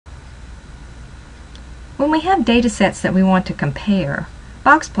When we have data sets that we want to compare,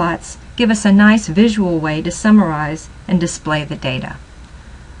 Boxplots give us a nice visual way to summarize and display the data.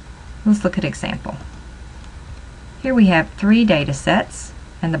 Let's look at an example. Here we have 3 data sets,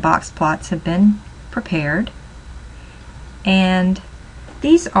 and the Boxplots have been prepared. And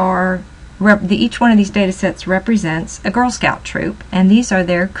these are each one of these data sets represents a Girl Scout troop, and these are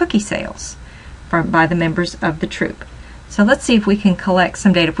their cookie sales by the members of the troop. So let's see if we can collect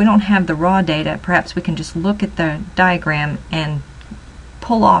some data. If we don't have the raw data, perhaps we can just look at the diagram and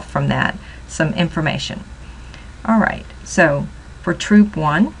pull off from that some information. Alright, so for Troop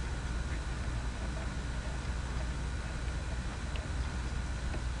 1,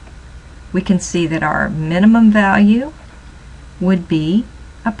 we can see that our minimum value would be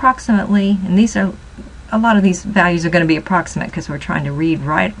approximately, and a lot of these values are going to be approximate because we're trying to read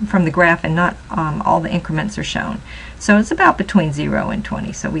right from the graph and not all the increments are shown. So it's about between 0 and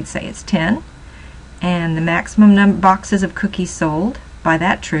 20, so we'd say it's 10. And the maximum number of boxes of cookies sold by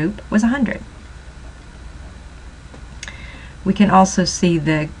that troop was 100. We can also see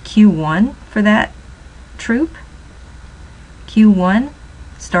the Q1 for that troop. Q1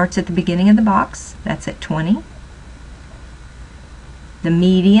 starts at the beginning of the box, that's at 20. The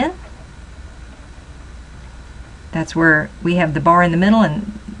median, that's where we have the bar in the middle, and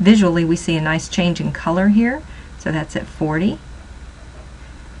visually we see a nice change in color here, so that's at 40.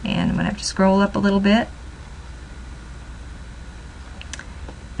 And I'm going to have to scroll up a little bit.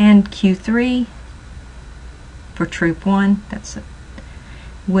 And Q3 for Troop 1,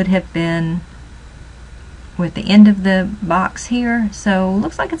 would have been with the end of the box here, so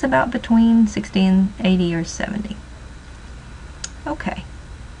looks like it's about between 60 and 80 or 70. Okay,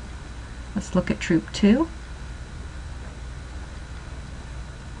 let's look at Troop 2.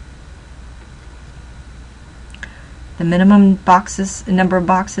 The minimum number of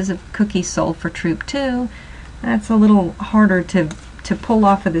boxes of cookies sold for Troop 2, that's a little harder to pull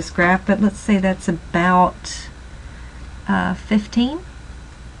off of this graph, but let's say that's about 15.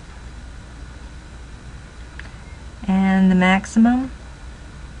 And the maximum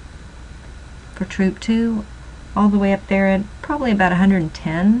for Troop 2, all the way up there at probably about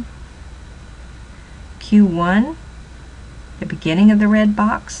 110. Q1, the beginning of the red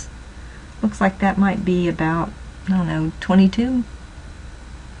box, looks like that might be about, I don't know, 22.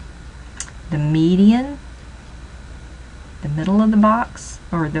 The median, the middle of the box,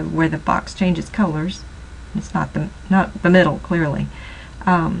 or where the box changes colors, it's not the middle clearly.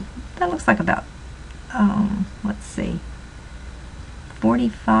 That looks like about let's see,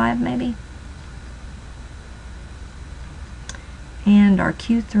 45 maybe. And our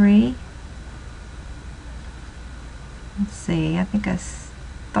Q3, let's see, I think I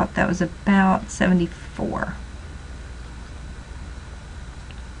thought that was about 74.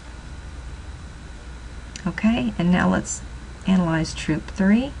 Okay, and now let's analyze Troop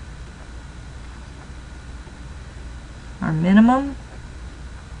 3. Our minimum,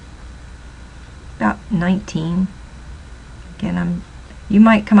 about 19. Again, you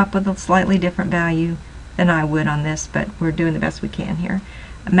might come up with a slightly different value than I would on this, but we're doing the best we can here.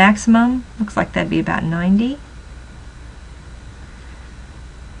 A maximum, looks like that'd be about 90.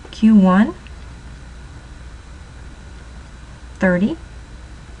 Q1, 30.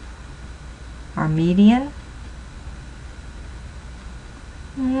 Our median,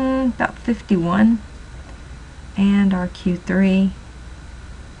 about 51. And our Q3,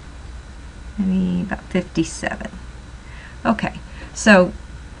 maybe about 57. Okay, so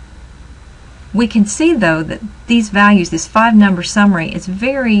we can see though that these values, this 5-number summary, is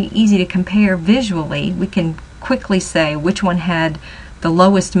very easy to compare visually. We can quickly say which one had the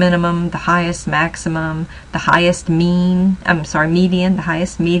lowest minimum, the highest maximum, the highest median, the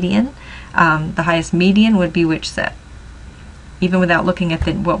highest median. The highest median would be which set? Even without looking at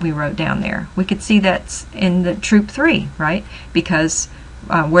what we wrote down there. We could see that's in the Troop 3, right? Because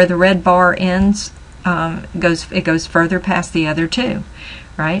where the red bar ends, it goes further past the other two,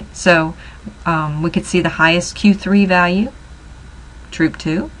 right? So we could see the highest Q3 value, Troop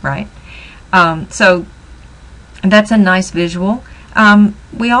 2, right? So that's a nice visual.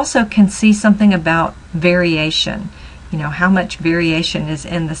 We also can see something about variation. You know, how much variation is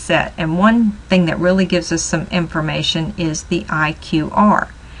in the set. And one thing that really gives us some information is the IQR.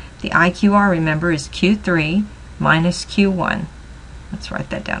 The IQR, remember, is Q3 minus Q1. Let's write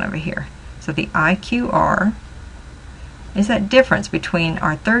that down over here. So the IQR is that difference between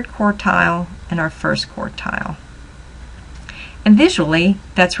our third quartile and our first quartile. And visually,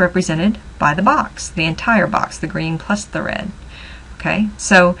 that's represented by the box, the entire box, the green plus the red. Okay,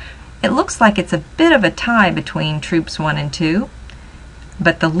 so it looks like it's a bit of a tie between Troops 1 and 2.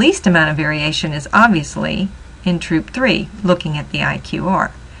 But the least amount of variation is obviously in Troop 3, looking at the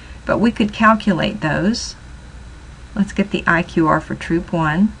IQR. But we could calculate those. Let's get the IQR for Troop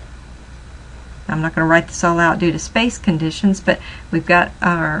 1. I'm not going to write this all out due to space conditions, but we've got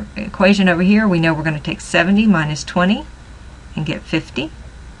our equation over here. We know we're going to take 70 minus 20 and get 50.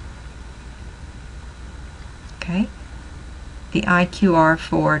 Okay. The IQR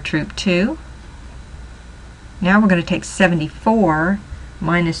for Troop 2. Now we're going to take 74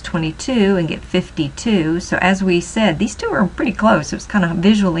 minus 22 and get 52. So as we said, these two are pretty close. It was kind of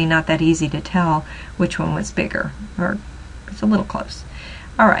visually not that easy to tell which one was bigger, or it's a little close.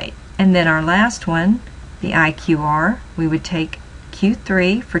 All right, and then our last one, the IQR, we would take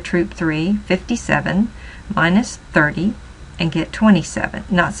Q3 for Troop 3, 57 minus 30 and get 27.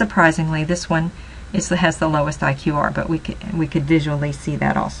 Not surprisingly, this one has the lowest IQR, but we could visually see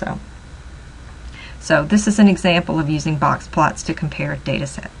that also. So this is an example of using box plots to compare data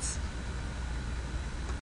sets.